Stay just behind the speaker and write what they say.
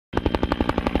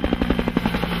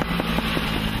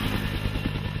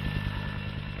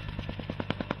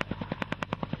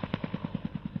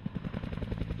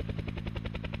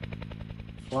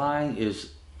Flying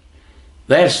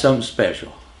that's something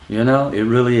special. You know, it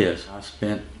really is. I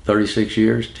spent 36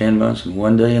 years, 10 months, and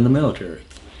 1 day in the military.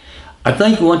 I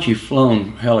think once you've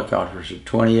flown helicopters for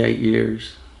 28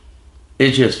 years,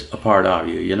 it's just a part of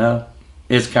you, you know?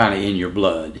 It's kind of in your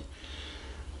blood.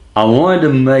 I wanted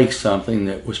to make something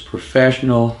that was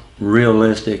professional,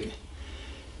 realistic,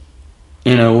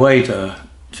 in a way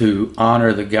to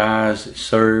honor the guys that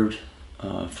served,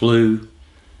 flew.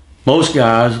 Most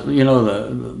guys, you know,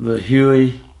 the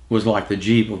Huey was like the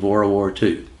Jeep of World War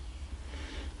II.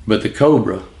 But the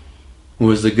Cobra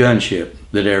was the gunship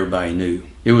that everybody knew.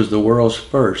 It was the world's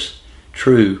first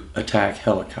true attack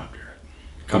helicopter.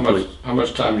 How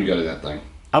much time you got in that thing?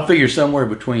 I figure somewhere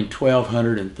between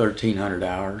 1,200 and 1,300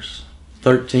 hours.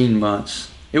 13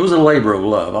 months. It was a labor of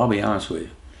love, I'll be honest with you.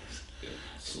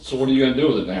 So what are you going to do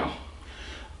with it now?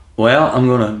 Well, I'm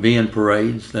going to be in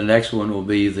parades. The next one will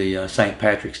be the St.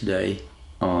 Patrick's Day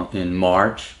in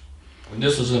March. And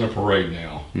this is in a parade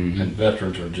now, Mm-hmm. and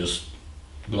veterans are just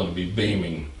going to be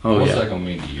beaming. Oh, What's yeah. that going to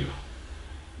mean to you?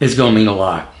 It's going to mean a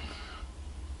lot.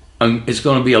 It's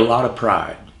going to be a lot of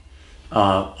pride.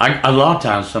 A lot of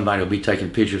times somebody will be taking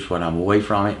pictures when I'm away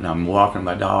from it and I'm walking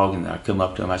my dog, and I come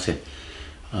up to them, I say,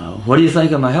 what do you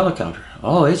think of my helicopter?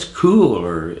 Oh, it's cool,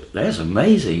 or that's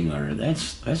amazing, or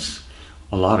that's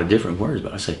a lot of different words.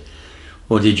 But I say,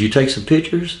 well, did you take some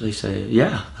pictures? They say,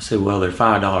 yeah. I say, well, they're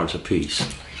 $5 a piece.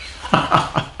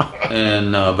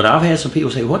 And but I've had some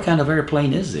people say, what kind of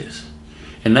airplane is this?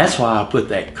 And that's why I put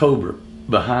that Cobra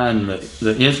behind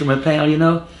the instrument panel, you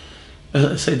know.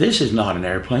 Say, this is not an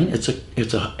airplane,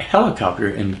 it's a helicopter,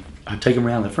 and I take them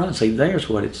around the front and say, there's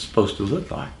what it's supposed to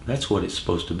look like. That's what it's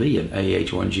supposed to be, an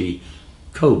AH-1G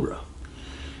Cobra.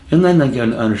 And then they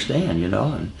can understand, you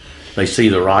know, and they see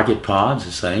the rocket pods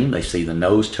the same, they see the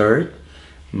nose turret.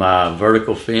 My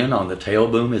vertical fin on the tail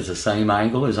boom is the same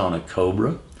angle as on a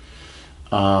Cobra.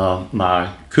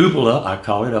 My cupola, I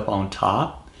call it, up on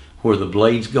top, where the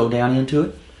blades go down into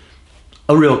it.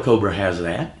 A real Cobra has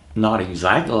that. Not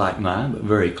exactly like mine, but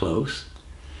very close.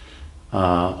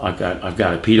 I've got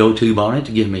a pitot tube on it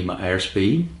to give me my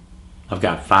airspeed. I've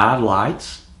got 5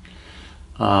 lights.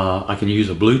 I can use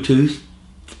a Bluetooth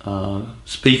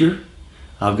speaker.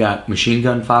 I've got machine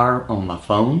gun fire on my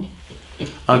phone.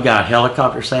 I've got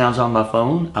helicopter sounds on my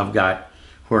phone. I've got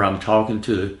where I'm talking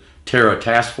to the Terror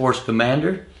Task Force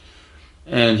commander,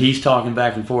 and he's talking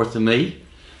back and forth to me.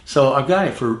 So I've got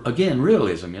it for, again,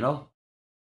 realism, you know.